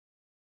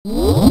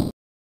Hey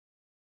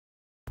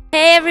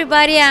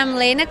everybody, I'm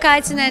Lena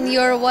Katina and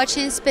you're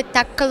watching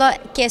Spettacolo.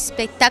 Che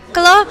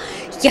Spettacolo?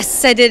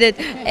 Yes, I did it.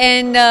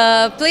 And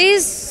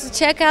please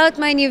check out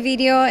my new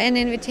video and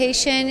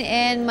invitation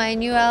and my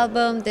new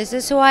album, This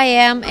Is Who I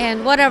Am,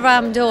 and whatever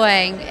I'm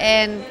doing.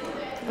 And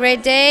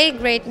great day,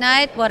 great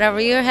night,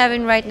 whatever you're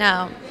having right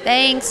now.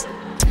 Thanks.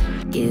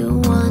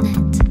 You want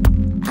it,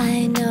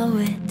 I know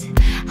it.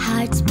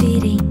 Heart's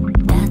beating,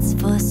 that's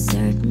for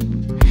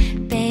certain.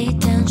 Pay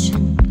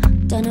attention,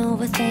 don't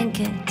overthink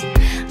it.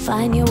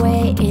 Find your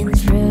way in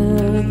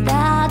through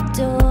that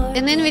door.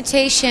 An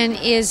Invitation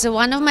is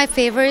one of my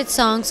favorite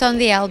songs on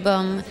the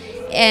album,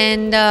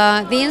 and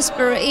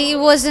it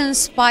was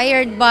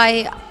inspired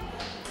by,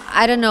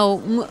 I don't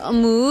know, a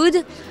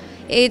mood.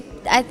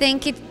 I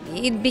think it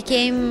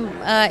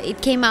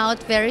came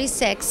out very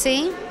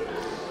sexy,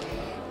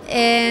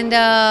 and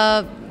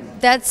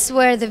that's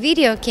where the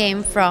video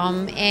came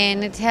from,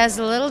 and it has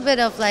a little bit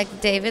of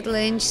like David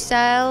Lynch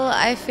style,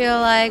 I feel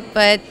like,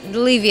 but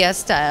Livia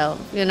style,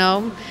 you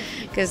know,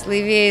 because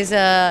Livia is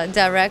a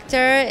director,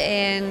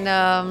 and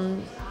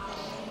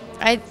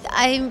I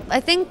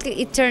think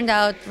it turned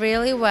out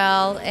really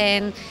well,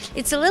 and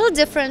it's a little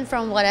different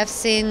from what I've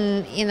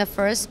seen in the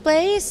first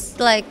place,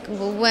 like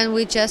when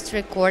we just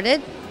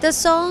recorded the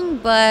song,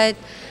 but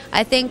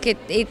I think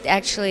it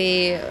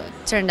actually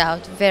turned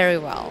out very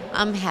well.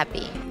 I'm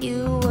happy.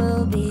 You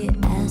will be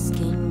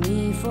asking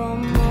me for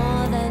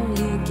more than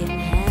you can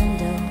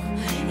handle.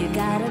 You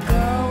gotta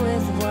go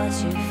with what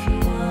you feel.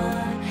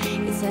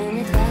 It's an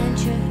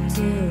adventure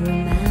to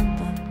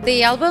remember.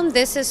 The album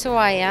This Is Who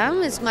I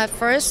Am is my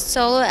first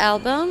solo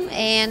album,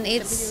 and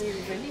it's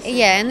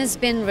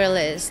been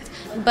released.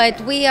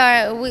 But we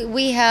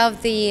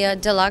have the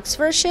deluxe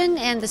version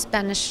and the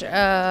Spanish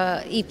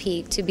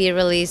EP to be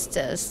released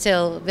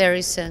still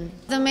very soon.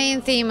 The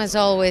main theme, as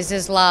always,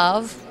 is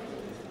love,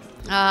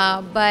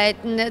 but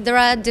there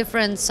are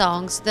different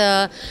songs.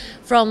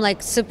 From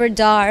like super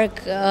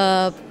dark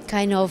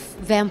kind of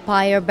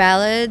vampire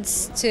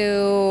ballads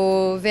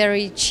to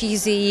very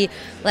cheesy,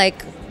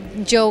 like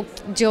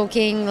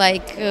joking,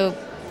 like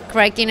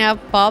cracking up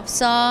pop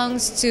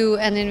songs, to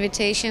An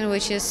Invitation,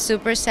 which is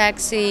super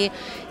sexy,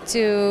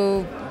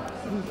 to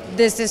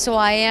This Is Who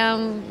I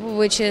Am,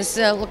 which is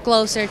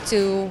closer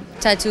to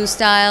t.A.T.u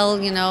style,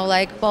 you know,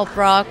 like pop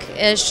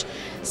rock-ish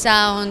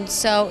sound.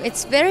 So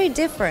it's very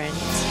different.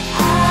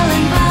 I'll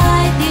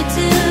invite you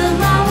to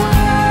my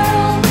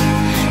world.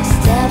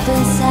 Step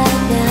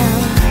inside now.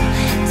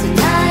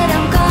 Tonight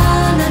I'm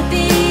gonna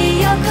be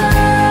your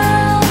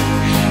girl.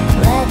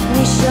 Let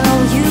me show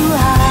you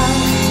how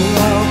to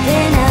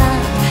open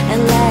up and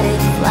let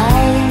it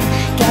fly.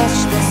 Catch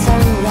the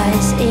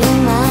sunrise in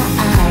my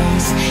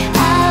eyes.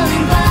 I'll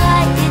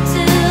invite you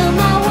to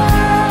my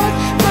world,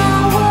 my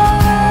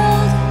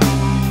world.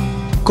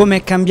 Come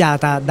è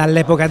cambiata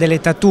dall'epoca delle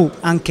t.A.T.u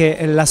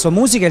anche la sua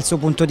musica e il suo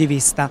punto di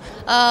vista?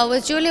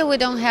 With Julia, we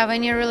don't have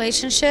any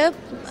relationship.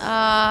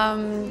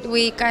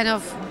 We kind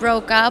of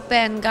broke up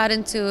and got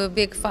into a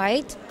big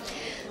fight,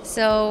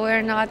 so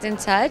we're not in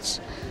touch.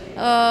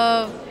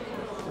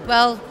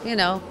 Well, you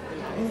know,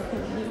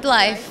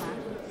 life.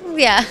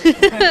 Yeah,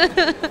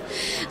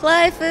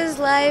 life is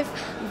life.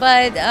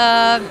 But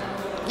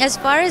as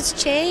far as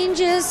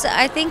changes,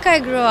 I think I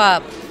grew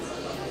up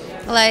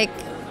like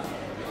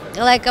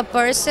a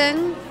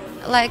person,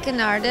 like an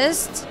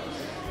artist,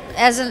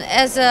 as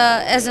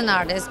an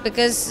artist,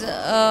 because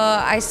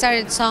I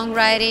started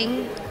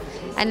songwriting.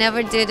 I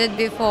never did it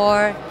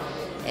before,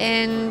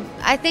 and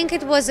I think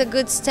it was a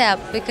good step,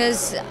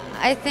 because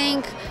I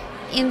think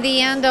in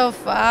the end of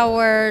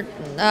our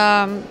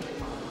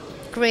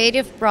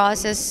creative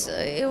process,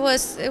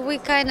 we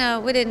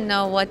didn't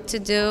know what to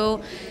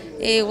do.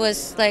 It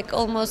was like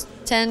almost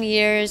 10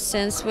 years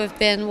since we've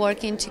been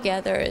working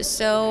together,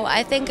 so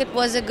I think it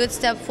was a good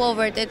step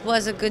forward. It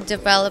was a good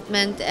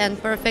development and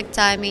perfect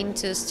timing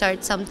to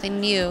start something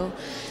new,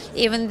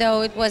 even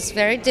though it was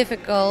very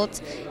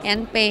difficult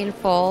and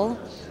painful,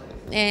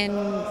 and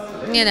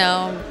you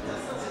know,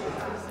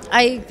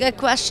 I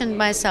questioned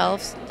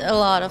myself a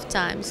lot of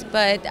times,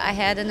 but I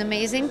had an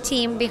amazing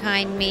team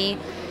behind me,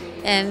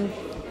 and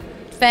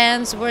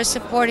fans were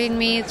supporting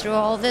me through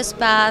all this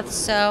path.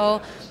 So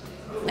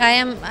I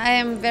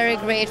am very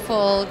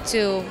grateful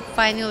to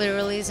finally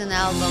release an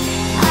album.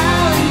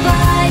 I'll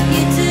invite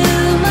you to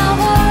my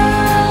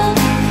world.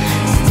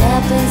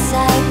 Step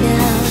inside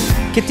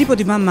now. Che tipo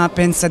di mamma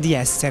pensa di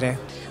essere?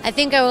 I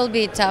think I will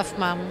be a tough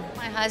mom.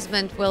 My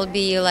husband will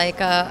be like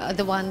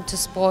the one to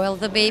spoil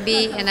the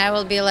baby, and I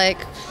will be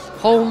like,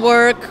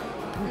 homework,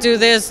 do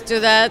this, do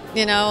that,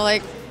 you know,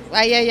 like,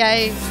 ay, ay,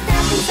 ay.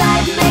 Step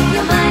inside, make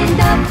your mind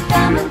up,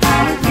 come and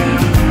party with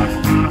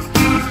me.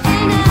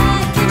 And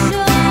I can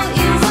show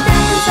you.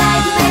 Step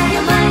inside, make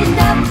your mind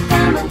up,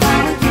 come and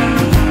party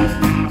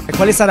with me.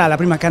 quale sarà la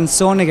prima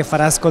canzone che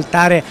farà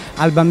ascoltare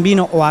al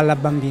bambino o alla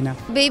bambina?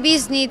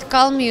 Babies need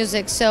calm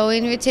music, so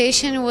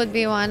Invitation would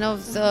be one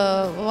of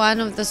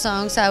the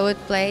songs I would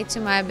play to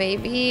my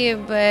baby,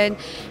 but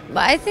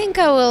I think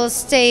I will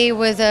stay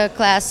with the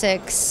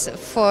classics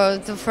for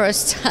the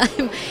first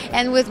time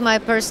and with my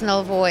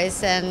personal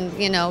voice and,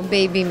 you know,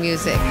 baby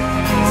music.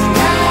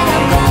 Tonight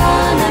I'm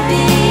gonna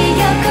be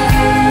your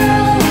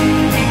girl.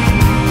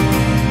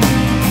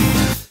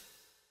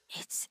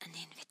 It's an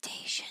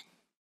invitation.